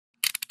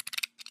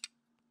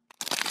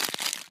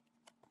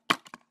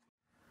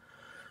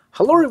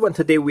Hello everyone,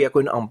 today we are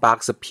going to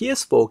unbox the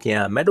PS4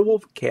 game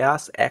Medieval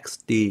Chaos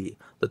XD.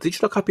 The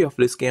digital copy of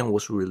this game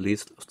was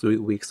released 3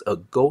 weeks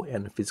ago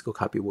and the physical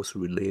copy was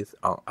released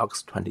on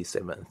August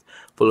 27th.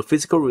 For the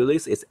physical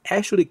release, it's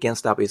actually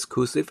GameStop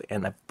exclusive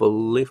and I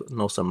believe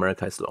North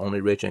America is the only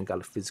region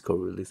got a physical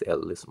release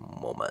at this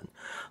moment.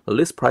 The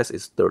list price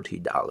is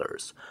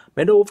 $30.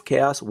 Medieval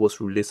Chaos was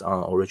released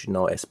on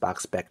original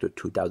Xbox back to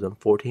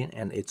 2014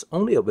 and it's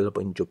only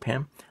available in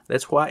Japan.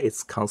 That's why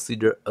it's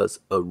considered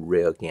as a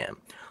rare game.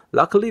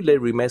 Luckily, they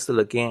remastered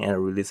the game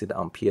and released it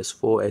on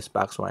PS4,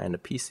 Xbox One, and the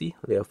PC.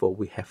 Therefore,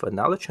 we have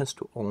another chance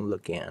to own the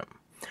game.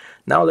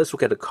 Now, let's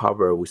look at the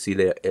cover. We see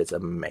there is a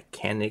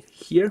mechanic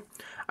here.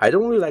 I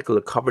don't really like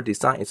the cover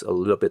design. It's a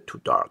little bit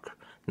too dark.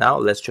 Now,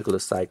 let's check the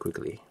side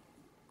quickly.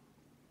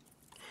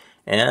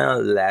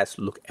 And let's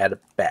look at the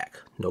back.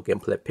 No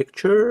gameplay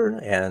picture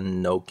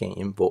and no game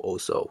info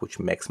also, which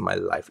makes my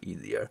life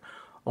easier.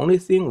 Only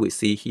thing we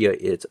see here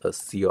is a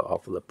seal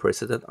of the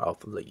President of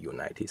the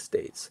United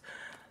States.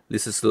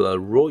 This is the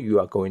role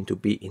you are going to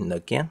be in the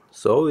game,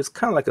 so it's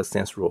kind of like a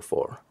Saints Row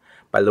 4.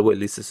 By the way,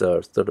 this is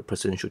a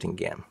third-person shooting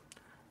game.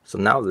 So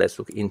now let's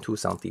look into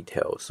some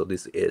details. So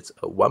this is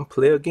a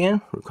one-player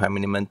game, require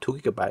minimum 2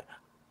 GB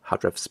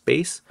hard drive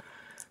space.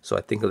 So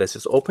I think let's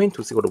just open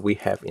to see what we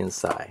have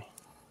inside.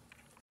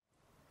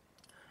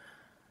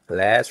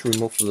 Let's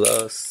remove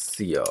the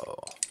seal.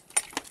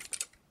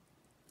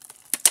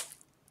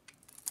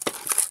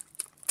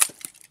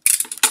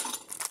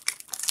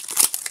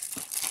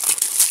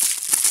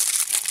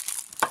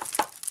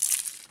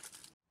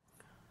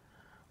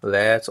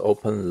 Let's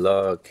open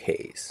the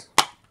case.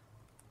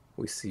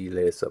 We see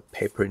there's a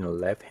paper in the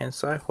left hand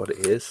side. What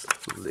is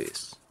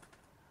this?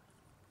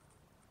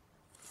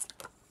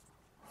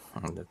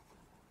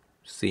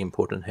 See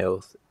important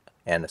health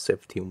and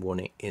safety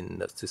warning in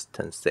the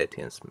system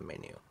settings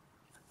menu.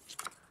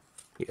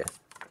 Yeah,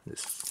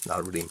 this is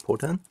not really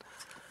important.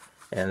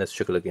 And let's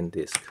check the game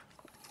disc.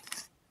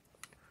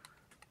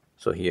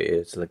 So here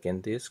is the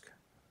game disc.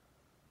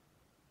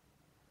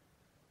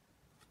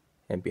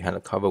 And behind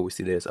the cover, we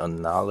see there's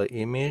another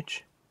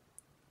image.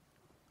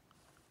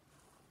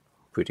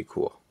 Pretty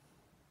cool.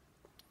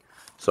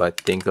 So I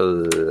think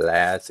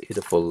that's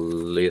it for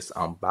this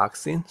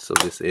unboxing. So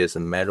this is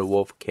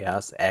Medieval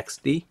Chaos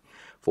XD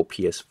for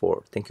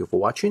PS4. Thank you for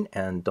watching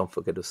and don't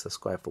forget to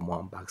subscribe for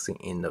more unboxing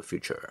in the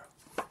future.